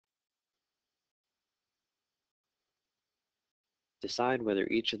Decide whether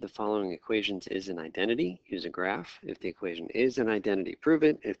each of the following equations is an identity. Use a graph. If the equation is an identity, prove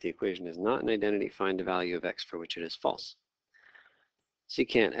it. If the equation is not an identity, find the value of x for which it is false.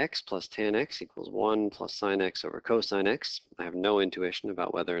 Secant x plus tan x equals 1 plus sine x over cosine x. I have no intuition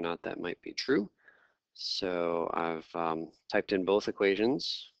about whether or not that might be true. So I've typed in both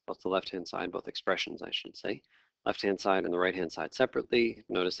equations, both the left-hand side, both expressions, I should say. Left-hand side and the right-hand side separately.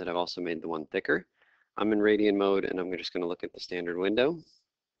 Notice that I've also made the one thicker. I'm in radian mode, and I'm just going to look at the standard window.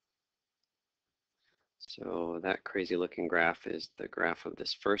 So that crazy looking graph is the graph of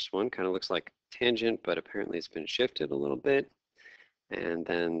this first one. Kind of looks like tangent, but apparently it's been shifted a little bit. And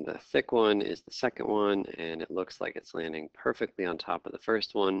then the thick one is the second one, and it looks like it's landing perfectly on top of the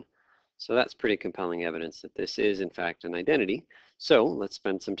first one. So that's pretty compelling evidence that this is in fact an identity. So let's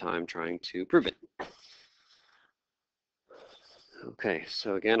spend some time trying to prove it. Okay,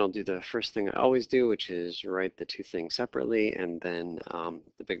 so again, I'll do the first thing I always do, which is write the two things separately and then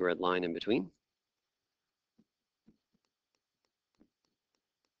the big red line in between.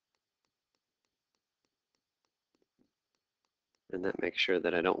 And that makes sure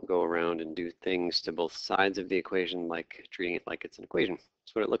that I don't go around and do things to both sides of the equation, like treating it like it's an equation.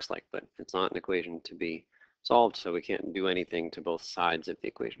 That's what it looks like, but it's not an equation to be solved, so we can't do anything to both sides of the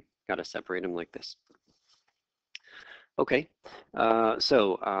equation. Got to separate them like this. Okay,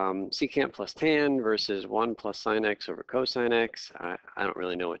 secant plus tan versus 1 plus sine x over cosine x. I don't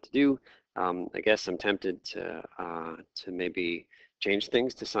really know what to do. I guess I'm tempted to maybe change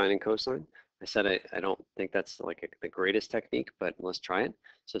things to sine and cosine. I said I don't think that's like the greatest technique, but let's try it.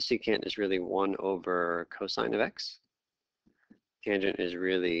 So secant is really 1 over cosine of x. Tangent is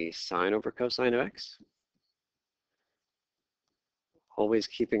really sine over cosine of x. Always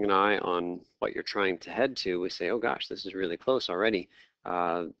keeping an eye on what you're trying to head to. We say, oh gosh, this is really close already.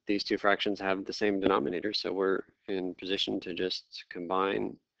 These two fractions have the same denominator, so we're in position to just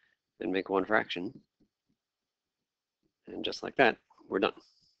combine and make one fraction. And just like that, we're done.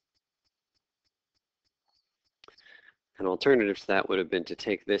 An alternative to that would have been to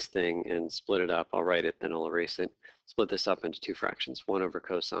take this thing and split it up. I'll write it, then I'll erase it. Split this up into two fractions, 1 over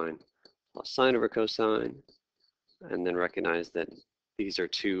cosine plus sine over cosine, and then recognize that these are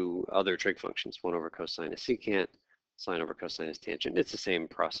two other trig functions. 1 over cosine is secant, sine over cosine is tangent. It's the same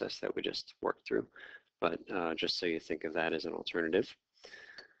process that we just worked through, but just so you think of that as an alternative.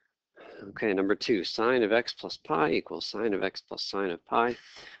 Okay, number 2, sine of x plus pi equals sine of x plus sine of pi.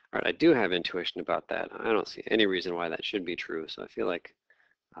 All right, I do have intuition about that. I don't see any reason why that should be true, so I feel like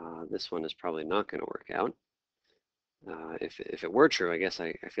this one is probably not going to work out. If it were true, I guess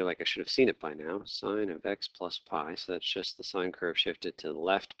I feel like I should have seen it by now. Sine of x plus pi, so that's just the sine curve shifted to the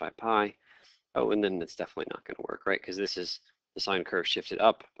left by pi. Oh, and then it's definitely not going to work, right? Because this is the sine curve shifted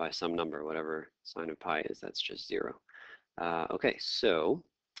up by some number, whatever sine of pi is, that's just 0. Okay, so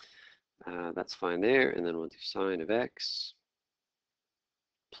that's fine there, and then we'll do sine of x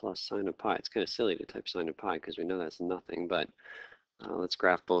plus sine of pi. It's kind of silly to type sine of pi because we know that's nothing, but let's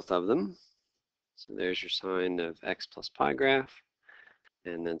graph both of them. So there's your sine of x plus pi graph,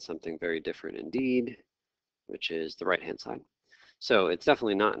 and then something very different indeed, which is the right-hand side. So it's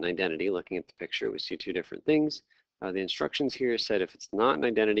definitely not an identity. Looking at the picture, we see two different things. The instructions here said if it's not an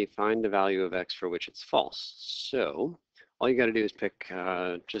identity, find the value of x for which it's false. So all you got to do is pick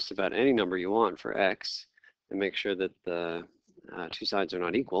just about any number you want for x and make sure that the two sides are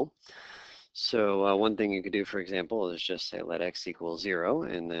not equal. So one thing you could do, for example, is just say let x equal 0,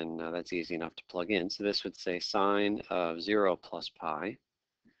 and then that's easy enough to plug in. So this would say sine of 0 plus pi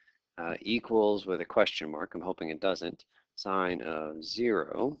equals with a question mark. I'm hoping it doesn't. Sine of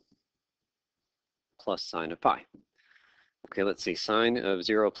 0 plus sine of pi. Okay, let's see. Sine of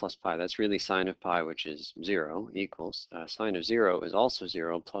 0 plus pi. That's really sine of pi, which is 0, equals. Sine of 0 is also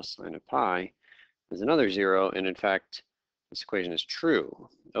 0 plus sine of pi is another 0, and in fact, this equation is true.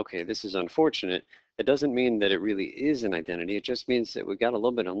 Okay, this is unfortunate. It doesn't mean that it really is an identity. It just means that we got a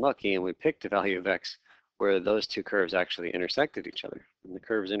little bit unlucky and we picked a value of x where those two curves actually intersected each other. And the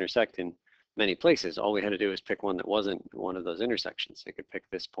curves intersect in many places. All we had to do was pick one that wasn't one of those intersections. I could pick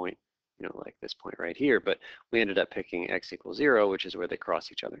this point, you know, like this point right here, but we ended up picking x equals 0, which is where they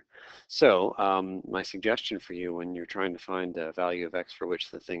cross each other. So my suggestion for you when you're trying to find a value of x for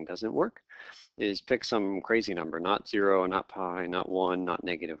which the thing doesn't work is pick some crazy number, not 0, not pi, not 1, not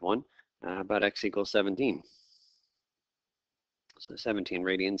 -1, about x equals 17. So 17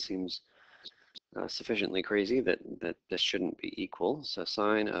 radians seems sufficiently crazy that this shouldn't be equal. So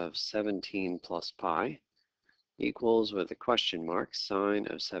sine of 17 plus pi equals with a question mark, sine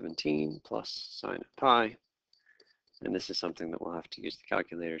of 17 plus sine of pi. And this is something that we'll have to use the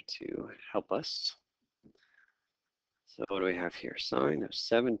calculator to help us. So what do we have here? Sine of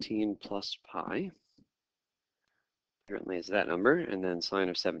 17 plus pi. Apparently is that number. And then sine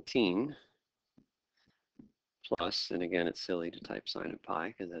of 17 plus, and again, it's silly to type sine of pi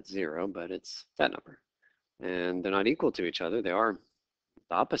because that's 0, but it's that number. And they're not equal to each other. They are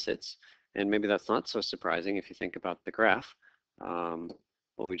the opposites. And maybe that's not so surprising if you think about the graph.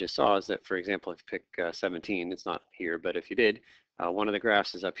 What we just saw is that, for example, if you pick 17, it's not here, but if you did, one of the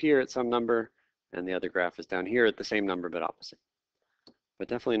graphs is up here at some number, and the other graph is down here at the same number, but opposite. But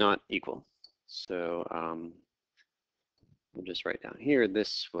definitely not equal. So we'll just write down here,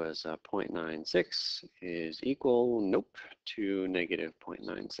 this was 0.96 is equal, nope, to negative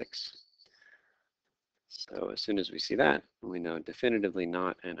 0.96. So as soon as we see that, we know definitively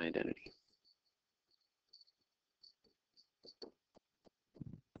not an identity.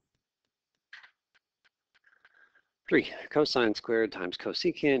 3, cosine squared times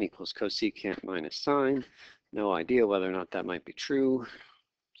cosecant equals cosecant minus sine. No idea whether or not that might be true.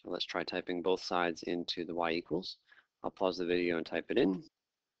 So let's try typing both sides into the y equals. I'll pause the video and type it in.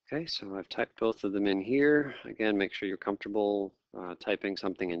 Okay, so I've typed both of them in here. Again, make sure you're comfortable typing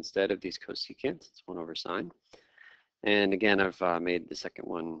something instead of these cosecants. It's 1 over sine. And again, I've made the second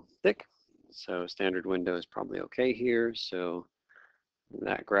one thick. So standard window is probably okay here. So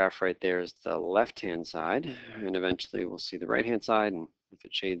that graph right there is the left-hand side, and eventually we'll see the right-hand side, and if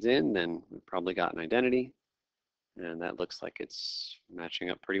it shades in, then we've probably got an identity, and that looks like it's matching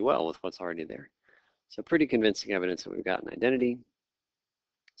up pretty well with what's already there. So pretty convincing evidence that we've got an identity.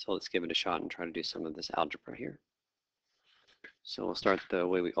 So let's give it a shot and try to do some of this algebra here. So we'll start the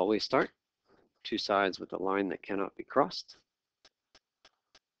way we always start, two sides with a line that cannot be crossed.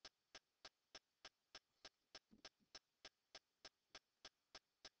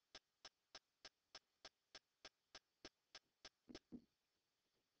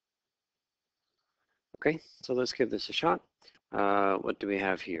 Okay, so let's give this a shot. What do we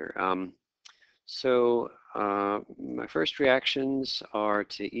have here? My first reactions are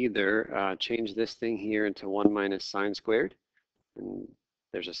to either change this thing here into 1 minus sine squared, and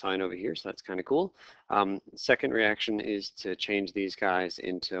there's a sign over here, so that's kind of cool. Second reaction is to change these guys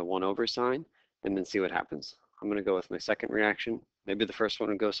into 1 over sine, and then see what happens. I'm going to go with my second reaction. Maybe the first one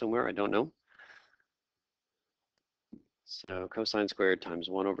would go somewhere, I don't know. So cosine squared times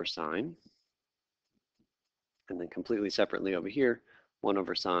 1 over sine. And then completely separately over here, 1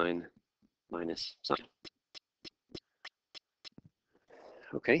 over sine minus sine.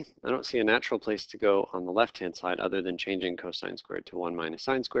 Okay, I don't see a natural place to go on the left-hand side other than changing cosine squared to 1 minus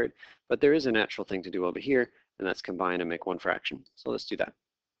sine squared, but there is a natural thing to do over here, and that's combine and make one fraction. So let's do that.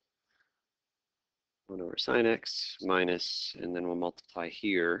 1 over sine x minus, and then we'll multiply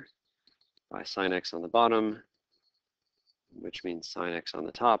here by sine x on the bottom, which means sine x on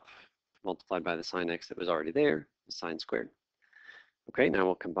the top, multiplied by the sine x that was already there, sine squared. Okay, now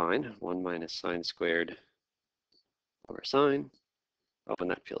we'll combine 1 minus sine squared over sine. Oh,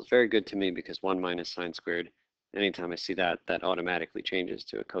 and that feels very good to me because 1 minus sine squared, anytime I see that, that automatically changes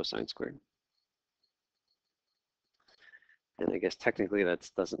to a cosine squared. And I guess technically that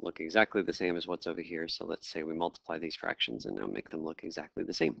doesn't look exactly the same as what's over here. So let's say we multiply these fractions and now make them look exactly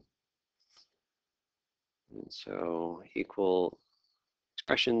the same. And so equal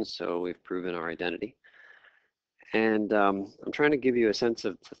expressions, so we've proven our identity. And I'm trying to give you a sense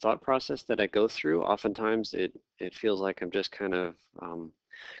of the thought process that I go through. Oftentimes it feels like I'm just kind of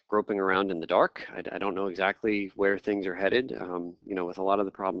groping around in the dark. I don't know exactly where things are headed. You know, with a lot of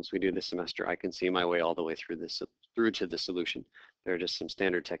the problems we do this semester, I can see my way all the way through to the solution. There are just some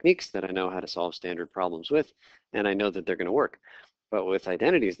standard techniques that I know how to solve standard problems with, and I know that they're going to work. But with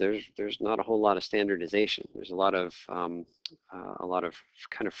identities, there's not a whole lot of standardization. There's a lot of kind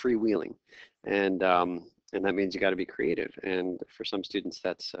of freewheeling, and that means you got to be creative. And for some students,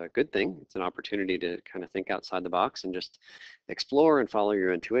 that's a good thing. It's an opportunity to kind of think outside the box and just explore and follow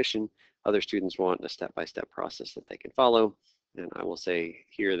your intuition. Other students want a step-by-step process that they can follow. And I will say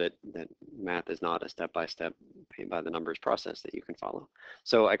here that math is not a step-by-step, paint-by-the-numbers process that you can follow.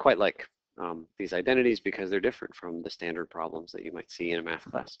 So I quite like these identities because they're different from the standard problems that you might see in a math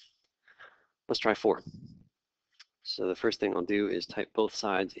class. Let's try 4. So the first thing I'll do is type both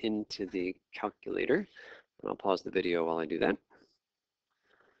sides into the calculator. And I'll pause the video while I do that.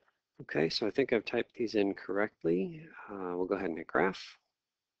 Okay, so I think I've typed these in correctly. We'll go ahead and hit graph.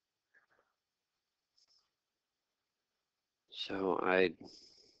 So I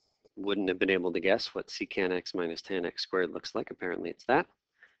wouldn't have been able to guess what secant x minus tan x squared looks like. Apparently it's that.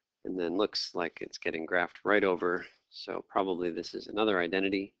 And then looks like it's getting graphed right over. So probably this is another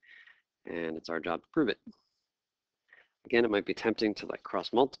identity, and it's our job to prove it. Again, it might be tempting to like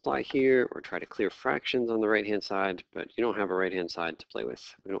cross multiply here or try to clear fractions on the right-hand side, but you don't have a right-hand side to play with.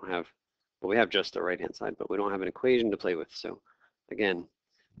 We don't have, well, we have just a right-hand side, but we don't have an equation to play with. So again,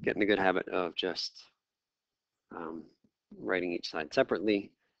 get in a good habit of just writing each side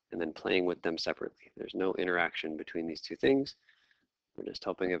separately and then playing with them separately. There's no interaction between these two things. We're just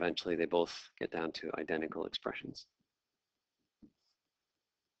hoping eventually they both get down to identical expressions.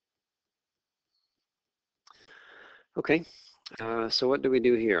 Okay, so what do we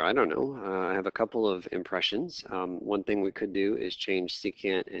do here? I don't know. I have a couple of impressions. One thing we could do is change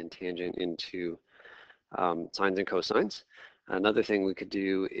secant and tangent into sines and cosines. Another thing we could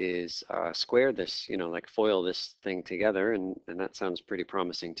do is square this, like FOIL this thing together, and that sounds pretty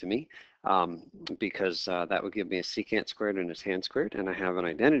promising to me, because that would give me a secant squared and a tan squared, and I have an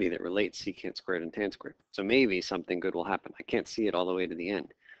identity that relates secant squared and tan squared. So maybe something good will happen. I can't see it all the way to the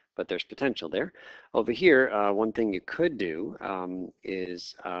end, but there's potential there. Over here, one thing you could do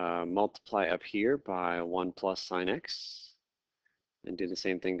is multiply up here by 1 plus sine x, and do the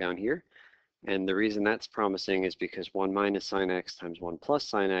same thing down here. And the reason that's promising is because 1 minus sine x times 1 plus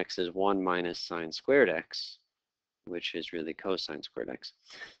sine x is 1 minus sine squared x, which is really cosine squared x.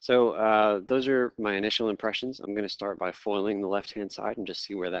 So those are my initial impressions. I'm going to start by foiling the left-hand side and just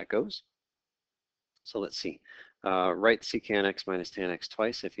see where that goes. So let's see. Write secant x minus tan x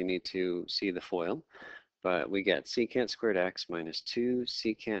twice if you need to see the FOIL. But we get secant squared x minus 2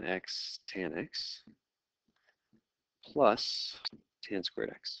 secant x tan x plus tan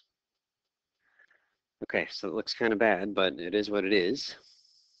squared x. Okay, so it looks kind of bad, but it is what it is.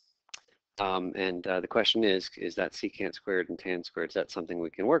 The question is that secant squared and tan squared, is that something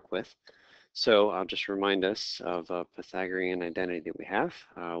we can work with? So I'll just remind us of a Pythagorean identity that we have.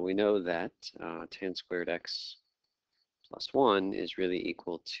 We know that tan squared x plus 1 is really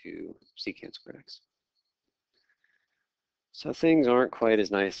equal to secant squared x. So things aren't quite as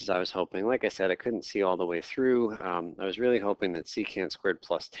nice as I was hoping. Like I said, I couldn't see all the way through. I was really hoping that secant squared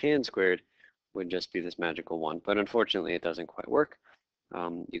plus tan squared would just be this magical one, but unfortunately it doesn't quite work.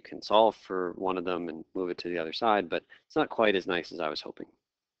 You can solve for one of them and move it to the other side, but it's not quite as nice as I was hoping.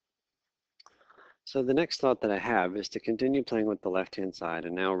 So the next thought that I have is to continue playing with the left-hand side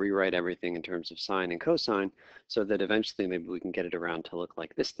and now rewrite everything in terms of sine and cosine so that eventually maybe we can get it around to look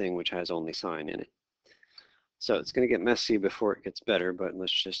like this thing, which has only sine in it. So it's going to get messy before it gets better, but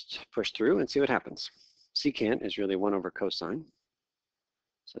let's just push through and see what happens. Secant is really 1 over cosine.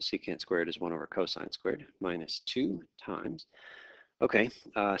 So secant squared is 1 over cosine squared minus 2 times. Okay,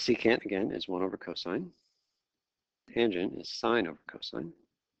 secant again is 1 over cosine. Tangent is sine over cosine.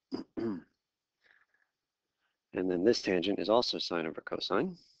 And then this tangent is also sine over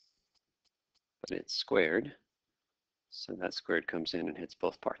cosine, but it's squared. So that squared comes in and hits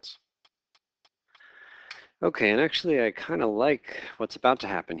both parts. Okay, and actually I kind of like what's about to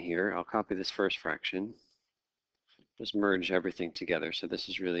happen here. I'll copy this first fraction. Just merge everything together. So this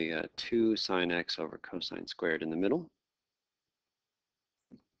is really 2 sine x over cosine squared in the middle,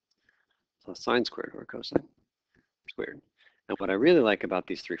 plus sine squared over cosine squared. And what I really like about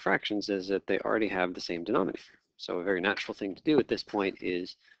these three fractions is that they already have the same denominator. So a very natural thing to do at this point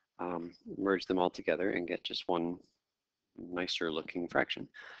is merge them all together and get just one nicer looking fraction.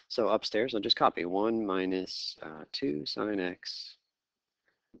 So upstairs, I'll just copy 1 minus 2 sine x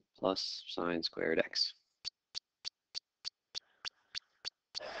plus sine squared x.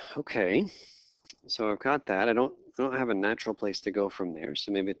 Okay, so I've got that. I don't have a natural place to go from there.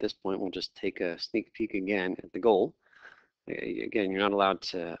 So maybe at this point, we'll just take a sneak peek again at the goal. Again, you're not allowed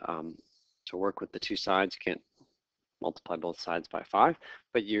to work with the two sides. You can't multiply both sides by 5,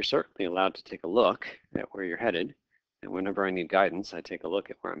 but you're certainly allowed to take a look at where you're headed. And whenever I need guidance, I take a look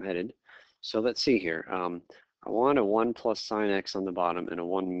at where I'm headed. So let's see here. I want a 1 plus sine x on the bottom and a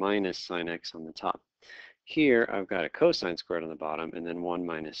 1 minus sine x on the top. Here, I've got a cosine squared on the bottom and then 1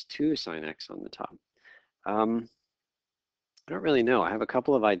 minus 2 sine x on the top. I don't really know. I have a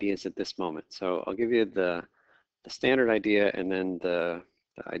couple of ideas at this moment. So I'll give you the standard idea and then the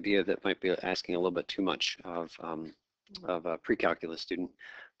idea that might be asking a little bit too much of a pre-calculus student,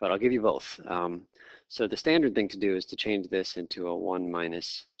 but I'll give you both. So the standard thing to do is to change this into a 1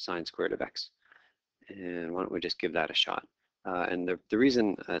 minus sine squared of x. And why don't we just give that a shot? And the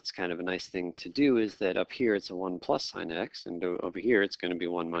reason that's kind of a nice thing to do is that up here it's a 1 plus sine x, and over here it's going to be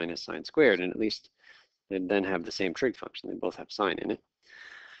 1 minus sine squared, and at least they then have the same trig function. They both have sine in it.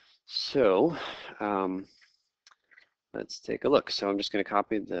 So let's take a look. So I'm just going to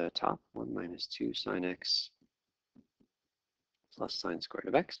copy the top, 1 minus 2 sine x plus sine squared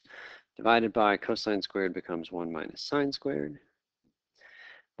of x, divided by cosine squared becomes 1 minus sine squared.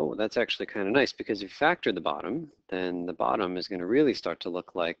 Oh, that's actually kind of nice, because if you factor the bottom, then the bottom is going to really start to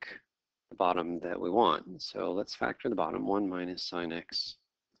look like the bottom that we want. So let's factor the bottom, 1 minus sine x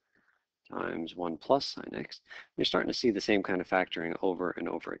times 1 plus sine x. You're starting to see the same kind of factoring over and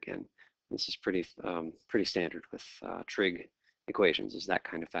over again. This is pretty standard with trig equations, is that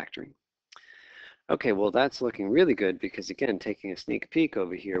kind of factoring. Okay, well that's looking really good, because again, taking a sneak peek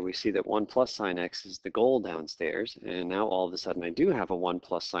over here, we see that 1 plus sine x is the goal downstairs, and now all of a sudden I do have a 1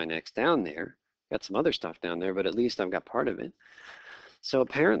 plus sine x down there. Got some other stuff down there, but at least I've got part of it. So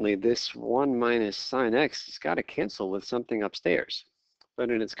apparently this 1 minus sine x has got to cancel with something upstairs. But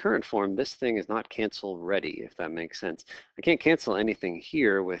in its current form, this thing is not cancel ready, if that makes sense. I can't cancel anything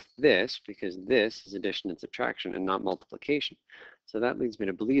here with this, because this is addition and subtraction and not multiplication. So that leads me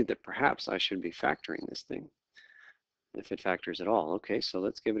to believe that perhaps I should be factoring this thing, if it factors at all. Okay, so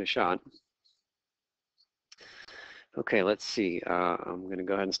let's give it a shot. Okay, let's see. I'm going to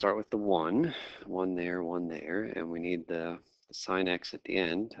go ahead and start with the 1 there, 1 there, and we need the sine x at the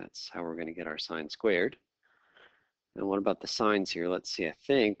end. That's how we're going to get our sine squared. And what about the signs here? Let's see, I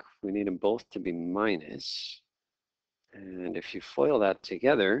think we need them both to be minus. And if you FOIL that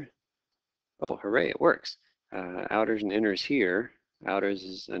together, oh, hooray, it works. Outers and inners here. Outers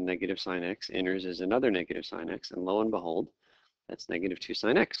is a negative sine x, inners is another negative sine x, and lo and behold, that's negative 2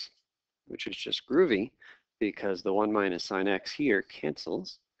 sine x, which is just groovy, because the 1 minus sine x here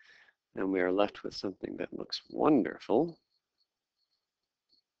cancels, and we are left with something that looks wonderful,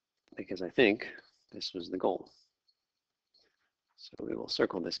 because I think this was the goal. So we will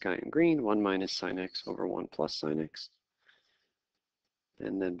circle this guy in green, 1 minus sine x over 1 plus sine x.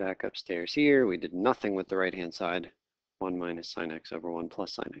 And then back upstairs here, we did nothing with the right-hand side, 1 minus sine x over 1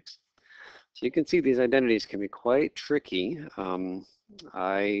 plus sine x. So you can see these identities can be quite tricky.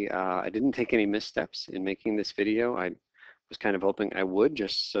 I didn't take any missteps in making this video. I was kind of hoping I would,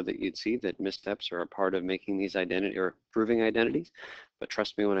 just so that you'd see that missteps are a part of making these identity or proving identities. But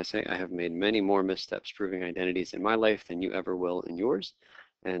trust me when I say I have made many more missteps proving identities in my life than you ever will in yours.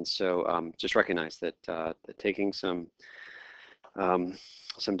 And so just recognize that, that taking some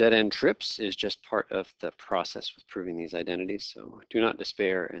dead-end trips is just part of the process with proving these identities. So do not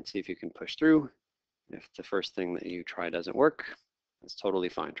despair, and see if you can push through. If the first thing that you try doesn't work, that's totally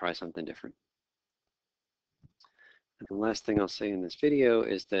fine. Try something different. And the last thing I'll say in this video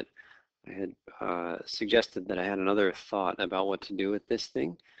is that I had suggested that I had another thought about what to do with this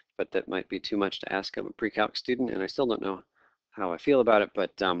thing, but that might be too much to ask of a pre-calc student, and I still don't know how I feel about it,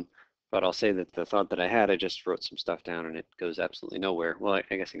 but I'll say that the thought that I had, I just wrote some stuff down and it goes absolutely nowhere. Well,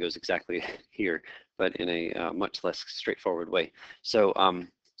 I guess it goes exactly here, but in a much less straightforward way. So,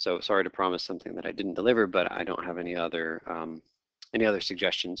 so sorry to promise something that I didn't deliver, but I don't have any other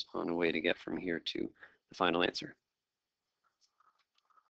suggestions on a way to get from here to the final answer.